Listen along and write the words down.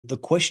The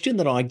question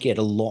that I get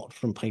a lot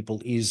from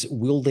people is,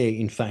 will there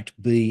in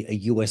fact be a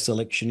US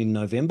election in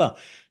November?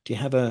 Do you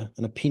have an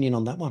opinion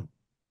on that one?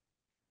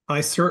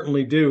 I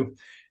certainly do.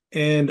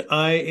 And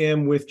I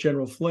am with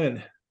General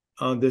Flynn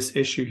on this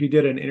issue. He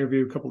did an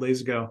interview a couple of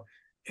days ago,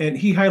 and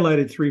he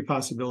highlighted three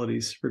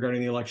possibilities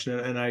regarding the election.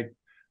 And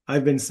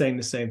I've been saying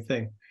the same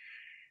thing.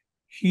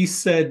 He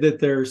said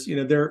that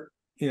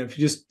if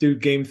you just do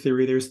game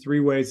theory, there's three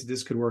ways that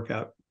this could work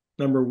out.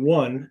 Number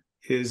one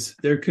is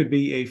there could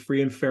be a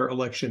free and fair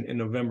election in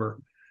November.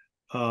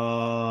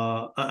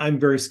 I'm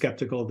very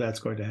skeptical if that's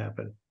going to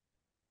happen.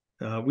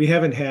 We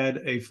haven't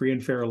had a free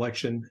and fair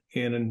election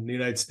in the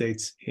United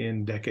States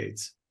in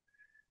decades.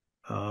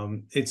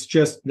 It's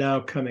just now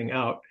coming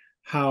out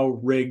how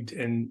rigged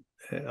and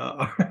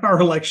our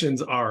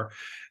elections are.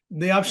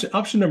 The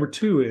option number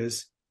two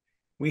is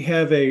we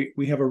have a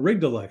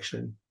rigged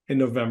election in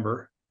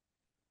November,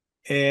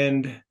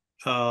 and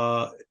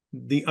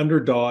the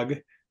underdog,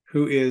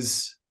 who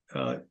is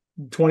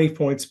 20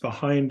 points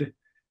behind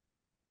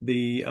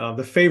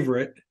the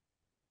favorite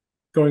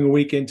going a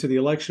week into the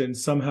election,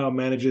 somehow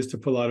manages to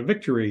pull out a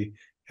victory,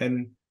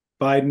 and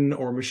Biden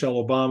or Michelle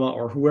Obama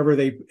or whoever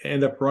they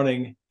end up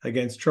running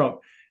against Trump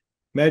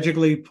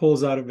magically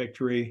pulls out a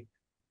victory,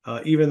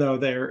 even though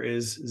there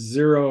is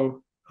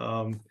zero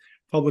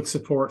public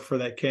support for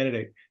that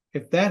candidate.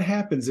 If that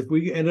happens, if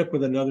we end up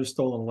with another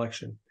stolen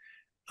election,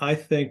 I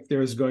think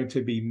there's going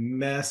to be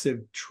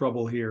massive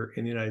trouble here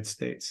in the United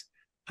States.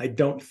 I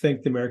don't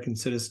think the American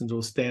citizens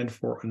will stand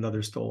for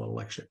another stolen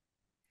election.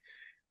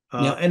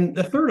 Now, And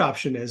the third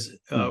option is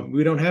mm,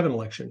 we don't have an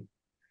election,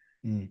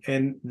 mm,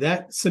 and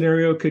that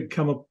scenario could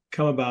come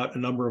about a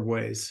number of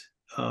ways.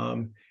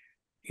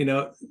 You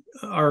know,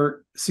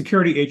 our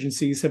security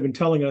agencies have been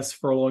telling us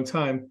for a long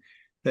time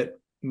that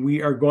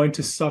we are going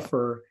to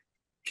suffer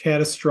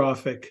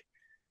catastrophic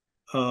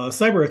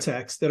cyber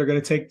attacks that are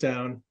going to take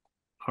down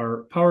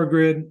our power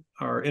grid,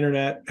 our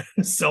internet,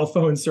 cell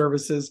phone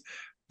services.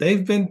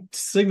 They've been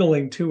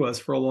signaling to us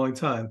for a long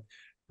time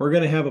we're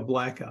going to have a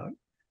blackout.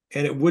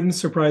 And it wouldn't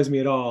surprise me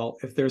at all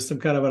if there's some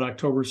kind of an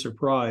October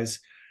surprise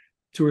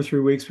 2 or 3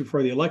 weeks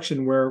before the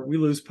election where we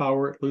lose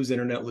power, lose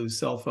internet, lose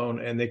cell phone,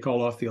 and they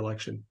call off the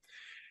election.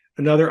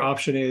 Another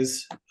option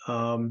is,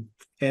 and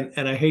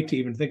I hate to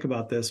even think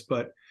about this,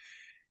 but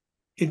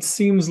it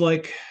seems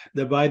like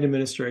the Biden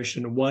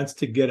administration wants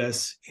to get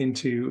us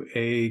into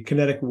a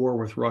kinetic war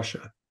with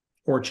Russia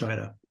or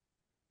China.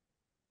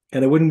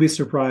 And I wouldn't be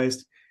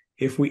surprised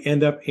if we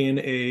end up in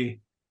a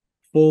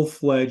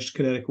full-fledged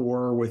kinetic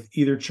war with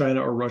either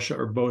China or Russia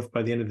or both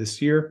by the end of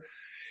this year.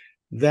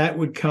 That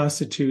would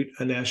constitute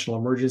a national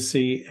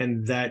emergency,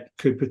 and that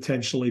could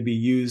potentially be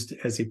used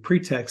as a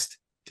pretext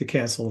to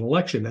cancel an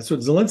election. That's what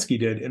Zelensky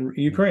did in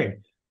Ukraine.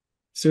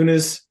 As soon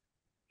as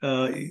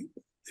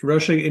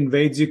Russia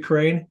invades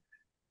Ukraine,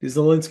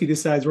 Zelensky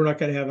decides we're not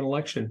going to have an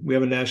election. We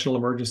have a national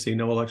emergency,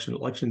 no election,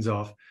 elections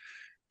off.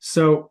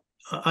 So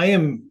I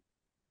am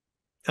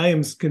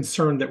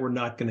concerned that we're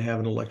not going to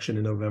have an election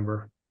in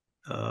November.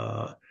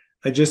 I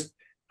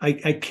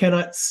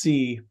cannot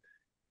see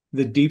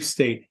the deep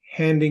state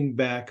handing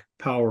back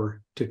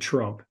power to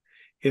Trump.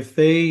 If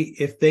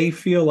they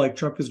feel like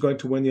Trump is going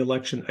to win the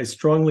election, I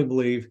strongly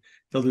believe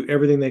they'll do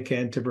everything they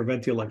can to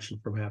prevent the election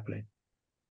from happening.